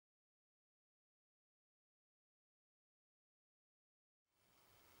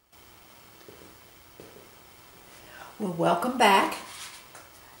Well, welcome back,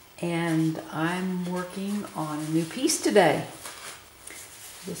 and I'm working on a new piece today.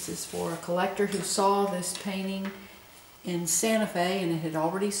 This is for a collector who saw this painting in Santa Fe, and it had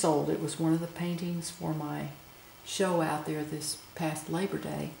already sold. It was one of the paintings for my show out there this past Labor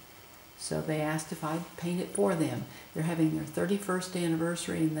Day, so they asked if I'd paint it for them. They're having their 31st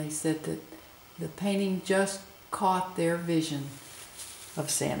anniversary, and they said that the painting just caught their vision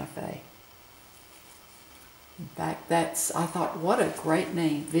of Santa Fe. In fact, I thought, what a great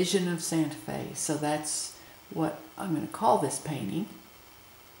name, Vision of Santa Fe. So that's what I'm going to call this painting,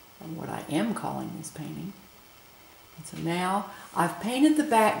 or what I am calling this painting. And so now I've painted the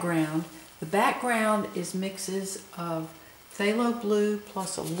background. The background is mixes of phthalo blue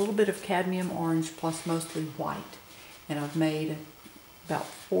plus a little bit of cadmium orange plus mostly white. And I've made about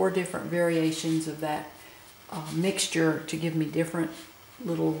 4 different variations of that mixture to give me different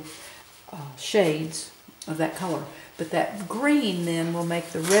little shades of that color. But that green then will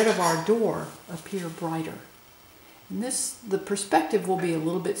make the red of our door appear brighter. And the perspective will be a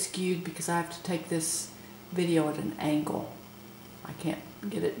little bit skewed because I have to take this video at an angle. I can't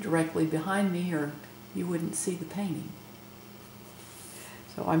get it directly behind me or you wouldn't see the painting.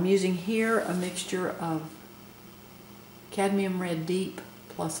 So I'm using here a mixture of cadmium red deep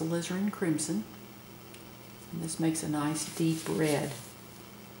plus alizarin crimson. And this makes a nice deep red.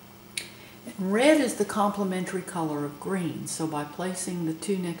 And red is the complementary color of green, so by placing the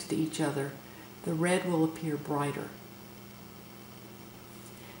two next to each other, the red will appear brighter.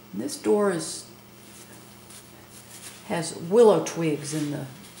 And this door has willow twigs in the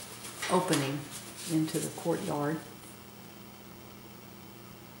opening into the courtyard.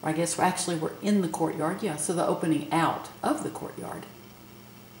 I guess actually we're in the courtyard, yeah, so the opening out of the courtyard.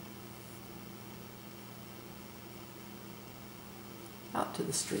 Out to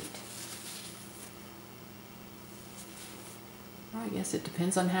the street. I guess it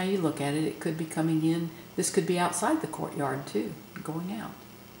depends on how you look at it. It could be coming in. This could be outside the courtyard too, going out.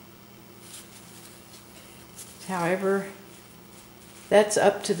 However, that's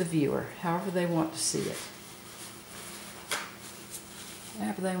up to the viewer, however they want to see it.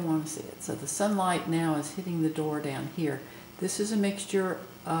 However they want to see it. So the sunlight now is hitting the door down here. This is a mixture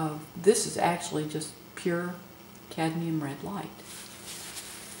of, this is actually just pure cadmium red light.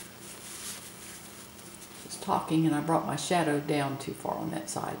 Talking, and I brought my shadow down too far on that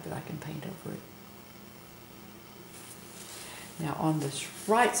side, but I can paint over it. Now on this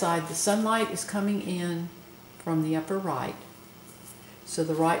right side, the sunlight is coming in from the upper right, so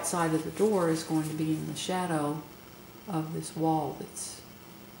the right side of the door is going to be in the shadow of this wall that's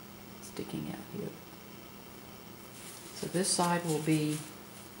sticking out here. So this side will be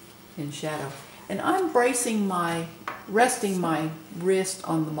in shadow. And I'm resting my wrist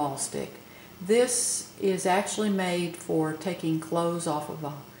on the mahl stick. This is actually made for taking clothes off of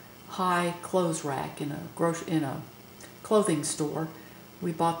a high clothes rack in a clothing store.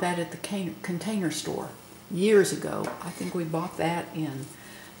 We bought that at the Container Store years ago. I think we bought that in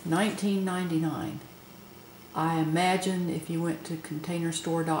 1999. I imagine if you went to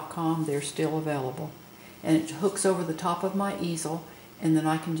containerstore.com, they're still available. And it hooks over the top of my easel, and then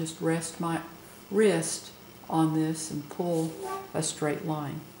I can just rest my wrist on this and pull a straight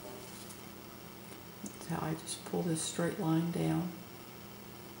line. How I just pull this straight line down.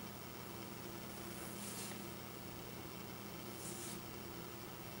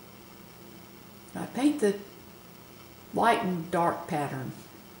 I paint the light and dark pattern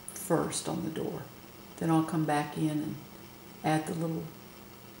first on the door. Then I'll come back in and add the little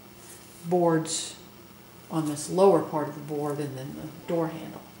boards on this lower part of the board and then the door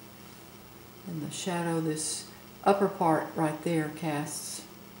handle. And the shadow, this upper part right there casts.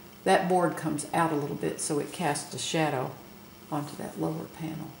 That board comes out a little bit, so it casts a shadow onto that lower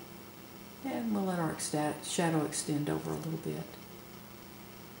panel. And we'll let our shadow extend over a little bit.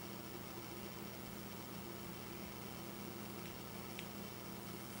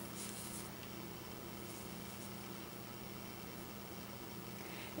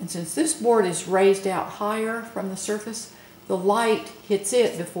 And since this board is raised out higher from the surface, the light hits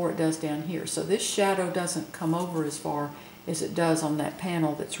it before it does down here. So this shadow doesn't come over as far as it does on that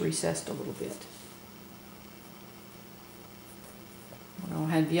panel that's recessed a little bit. I'll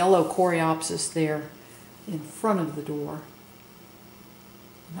have yellow coreopsis there in front of the door.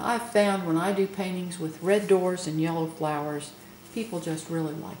 And I've found when I do paintings with red doors and yellow flowers, people just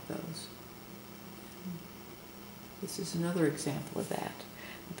really like those. This is another example of that.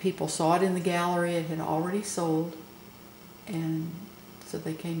 The people saw it in the gallery, it had already sold, and so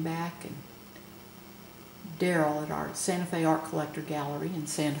they came back, and Daryl at our Santa Fe Art Collector Gallery in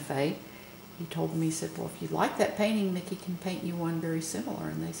Santa Fe, he told them, he said, well, if you like that painting, Mickey can paint you one very similar.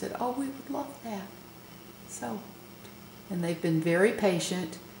 And they said, oh, we would love that. So, and they've been very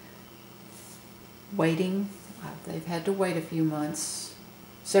patient, waiting. They've had to wait a few months,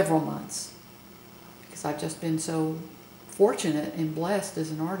 several months, because I've just been so fortunate and blessed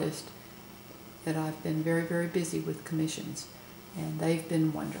as an artist that I've been very, very busy with commissions. And they've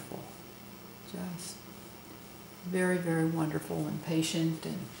been wonderful. Just very, very wonderful and patient,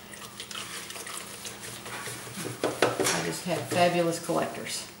 and I just have fabulous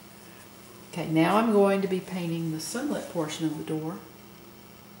collectors. Okay, now I'm going to be painting the sunlit portion of the door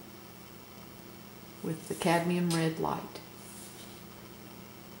with the cadmium red light.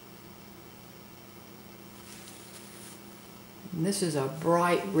 And this is a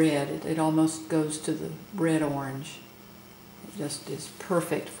bright red. It almost goes to the red-orange. It just is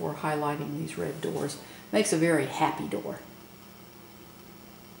perfect for highlighting these red doors. Makes a very happy door.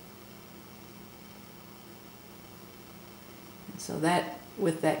 And so that,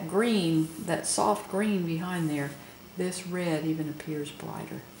 with that green, that soft green behind there, this red even appears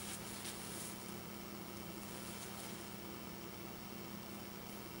brighter.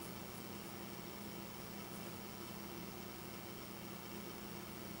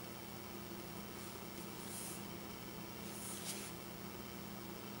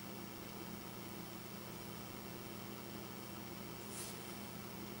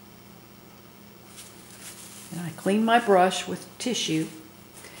 And I clean my brush with tissue.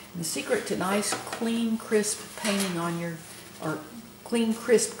 And the secret to nice, clean, crisp painting on your, or clean,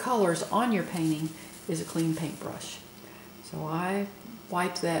 crisp colors on your painting is a clean paintbrush. So I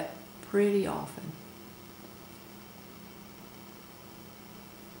wipe that pretty often.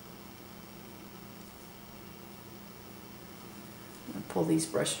 I'm going to pull these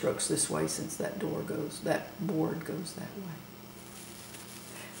brush strokes this way since that board goes that way.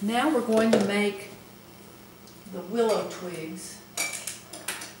 Now we're going to make the willow twigs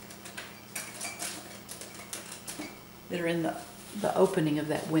that are in the opening of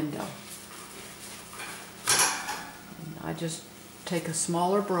that window. And I just take a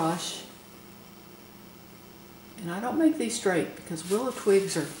smaller brush, and I don't make these straight because willow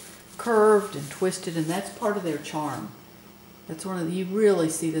twigs are curved and twisted, and that's part of their charm. That's one of the, you really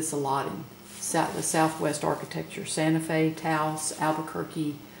see this a lot in the Southwest architecture: Santa Fe, Taos,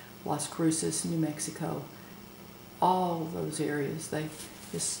 Albuquerque, Las Cruces, New Mexico. All those areas,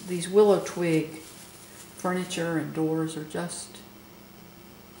 these willow twig furniture and doors are just,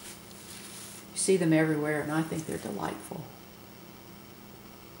 you see them everywhere, and I think they're delightful.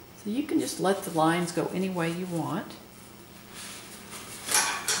 So you can just let the lines go any way you want.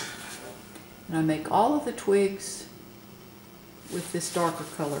 And I make all of the twigs with this darker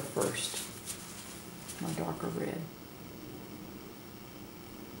color first, my darker red.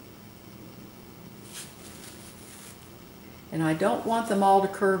 And I don't want them all to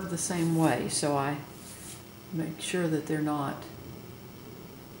curve the same way, so I make sure that they're not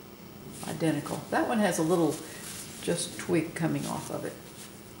identical. That one has a little just twig coming off of it.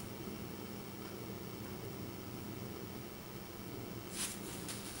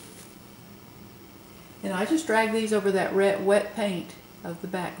 And I just drag these over that wet paint of the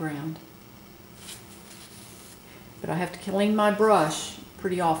background. But I have to clean my brush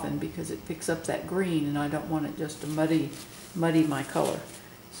pretty often because it picks up that green, and I don't want it just to muddy my color.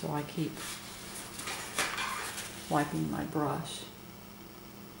 So I keep wiping my brush.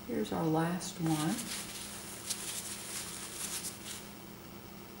 Here's our last one.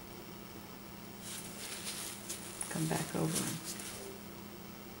 Come back over.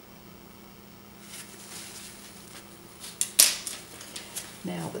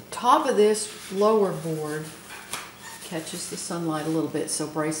 Now the top of this lower board catches the sunlight a little bit, so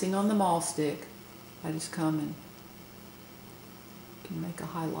bracing on the maul stick, I just come and can make a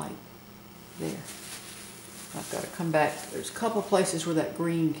highlight there. I've got to come back. There's a couple places where that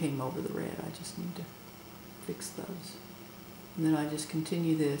green came over the red. I just need to fix those. And then I just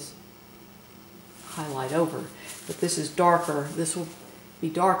continue this highlight over. But this is darker. This will be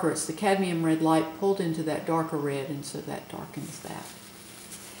darker. It's the cadmium red light pulled into that darker red, and so that darkens that.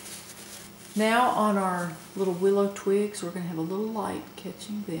 Now on our little willow twigs, we're going to have a little light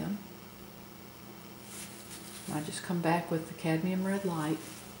catching them. And I just come back with the cadmium red light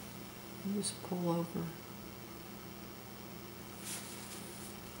and just pull over.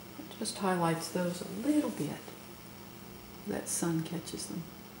 It just highlights those a little bit. That sun catches them.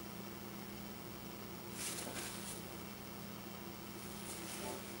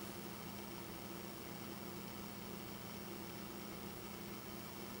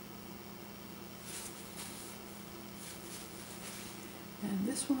 And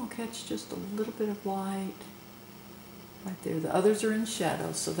this one will catch just a little bit of light right there. The others are in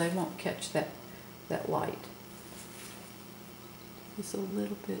shadow, so they won't catch that light. Just a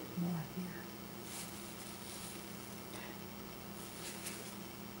little bit more here.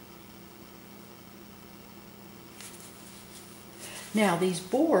 Now these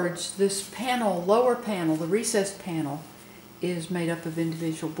boards, this panel, lower panel, the recessed panel, is made up of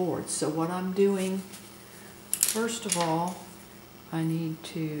individual boards. So what I'm doing, first of all, I need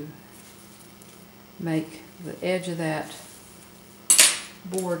to make the edge of that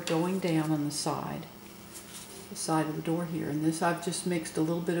board going down on the side of the door here. And this, I've just mixed a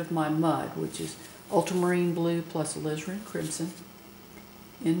little bit of my mud, which is ultramarine blue plus alizarin crimson,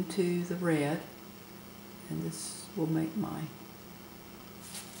 into the red. And this will make my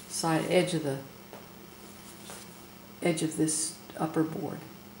edge of this upper board.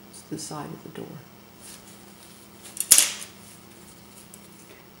 It's the side of the door.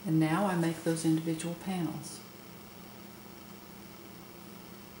 And now I make those individual panels.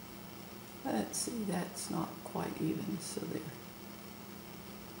 Let's see, that's not quite even, so there.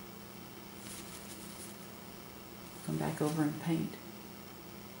 Come back over and paint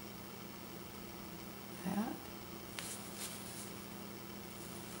that.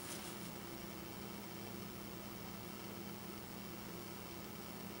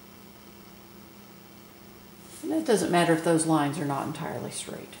 And it doesn't matter if those lines are not entirely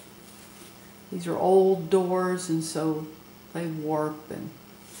straight. These are old doors, and so they warp and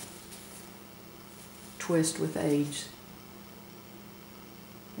twist with age.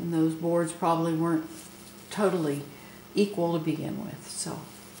 And those boards probably weren't totally equal to begin with. So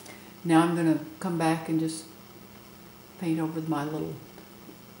now I'm going to come back and just paint over my little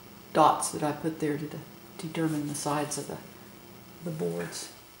dots that I put there to determine the sides of the boards.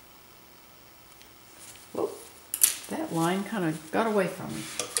 Whoa, that line kind of got away from me.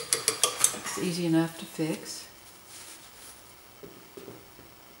 It's easy enough to fix.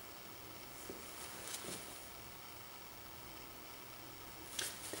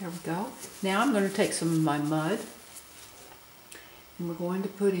 There we go. Now I'm going to take some of my mud and we're going to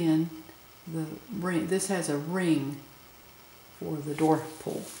put in the ring. This has a ring for the door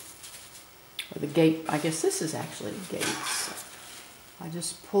pull, or the gate. I guess this is actually a gate. So I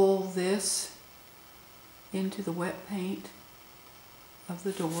just pull this into the wet paint of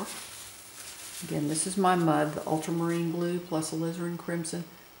the door. Again, this is my mud, the ultramarine blue plus alizarin crimson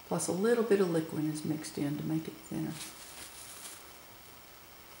plus a little bit of liquid is mixed in to make it thinner.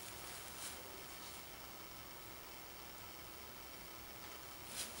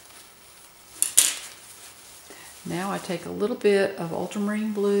 Now I take a little bit of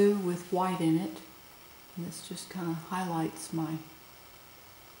ultramarine blue with white in it, and this just kind of highlights my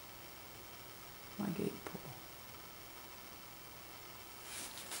gate pull.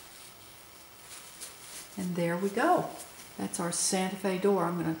 And there we go. That's our Santa Fe door.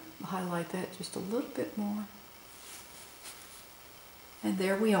 I'm going to highlight that just a little bit more. And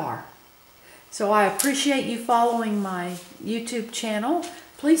there we are. So I appreciate you following my YouTube channel.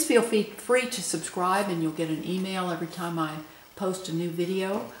 Please feel free to subscribe and you'll get an email every time I post a new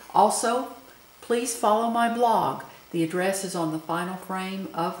video. Also, please follow my blog. The address is on the final frame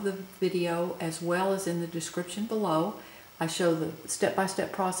of the video as well as in the description below. I show the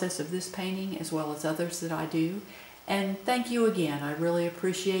step-by-step process of this painting as well as others that I do. And thank you again. I really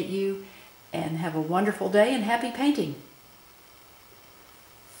appreciate you, and have a wonderful day and happy painting.